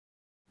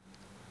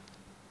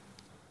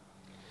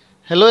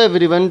Hello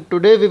everyone,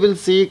 today we will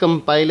see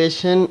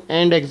compilation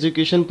and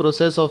execution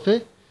process of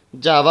a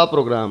Java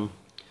program.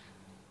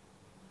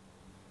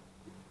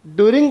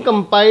 During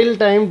compile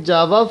time,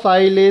 Java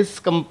file is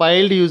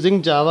compiled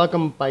using Java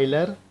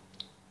compiler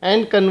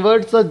and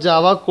converts the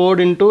Java code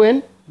into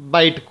an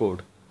bytecode.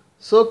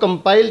 So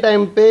compile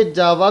time पे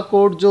Java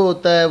code जो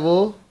होता है वो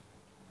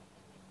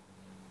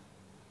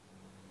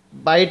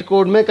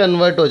bytecode में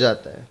convert हो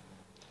जाता है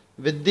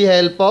with the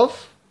help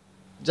of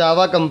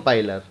Java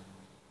compiler.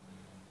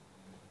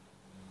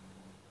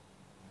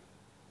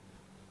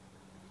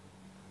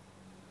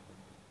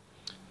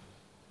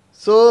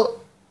 So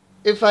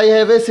if I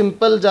have a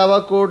simple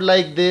Java code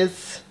like this,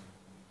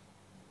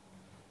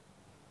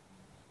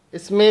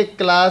 इसमें एक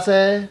क्लास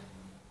है,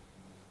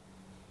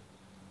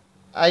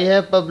 I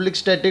have public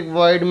static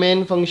void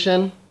main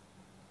function.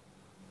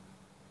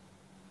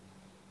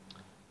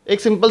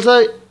 एक सिंपल सा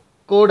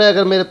कोड है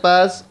अगर मेरे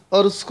पास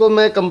और उसको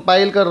मैं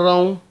कंपाइल कर रहा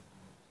हूँ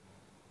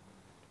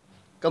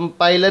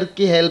कंपाइलर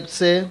की हेल्प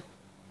से.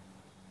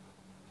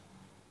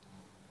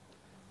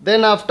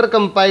 Then after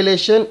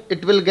compilation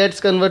it will gets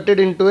converted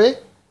into a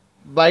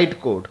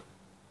bytecode.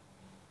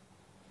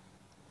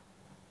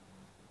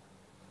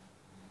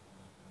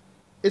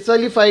 इस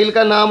वाली फाइल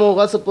का नाम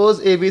होगा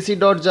suppose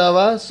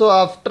abc.java. So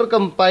after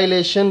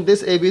compilation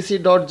this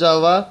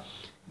abc.java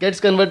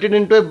gets converted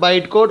into a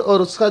bytecode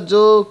और उसका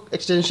जो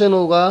extension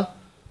होगा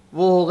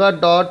वो होगा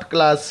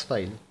 .class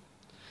file.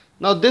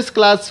 Now this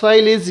class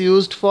file is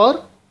used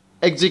for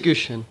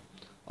execution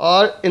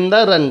or in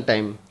the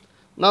runtime.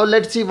 Now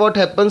let's see what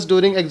happens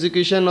during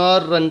execution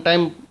or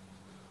runtime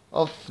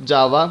of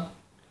Java.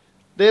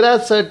 There are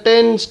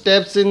certain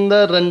steps in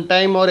the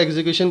runtime or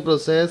execution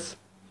process.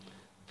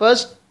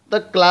 First, the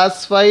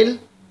class file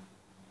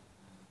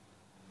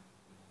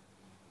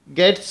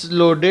gets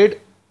loaded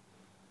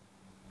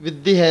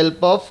with the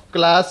help of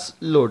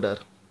Classloader.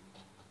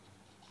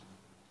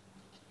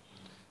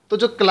 तो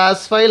जो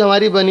class file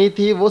हमारी बनी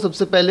थी वो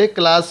सबसे पहले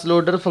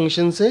Classloader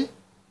function से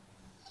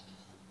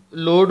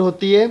load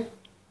होती है.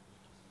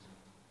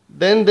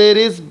 Then there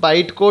is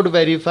Bytecode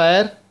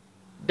Verifier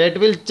that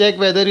will check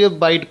whether your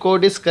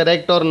bytecode is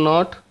correct or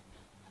not.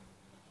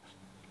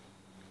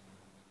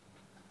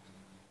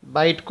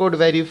 Bytecode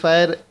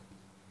Verifier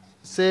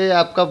से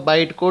आपका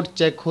bytecode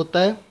चेक होता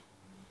है.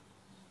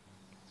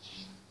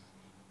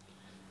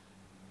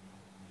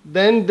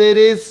 Then there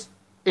is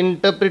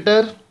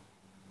interpreter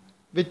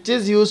which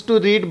is used to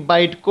read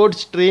bytecode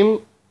stream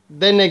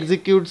then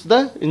executes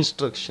the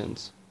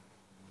instructions.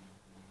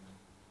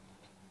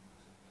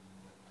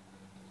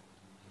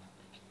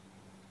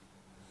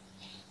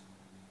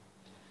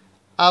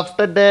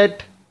 After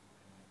that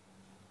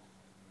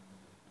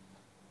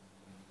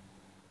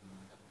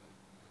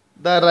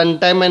the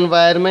runtime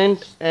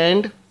environment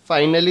and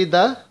finally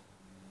the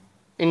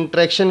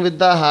interaction with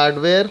the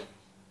hardware,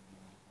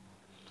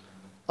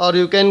 or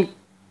you can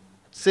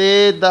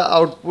say the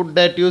output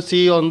that you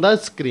see on the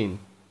screen.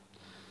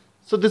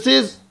 So this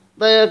is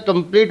the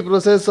complete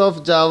process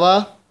of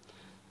Java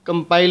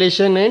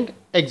compilation and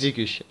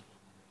execution.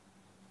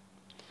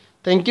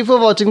 Thank you for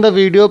watching the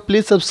video.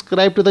 Please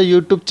subscribe to the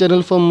YouTube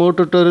channel for more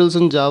tutorials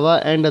on Java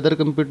and other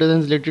computer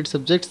science related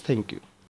subjects. Thank you.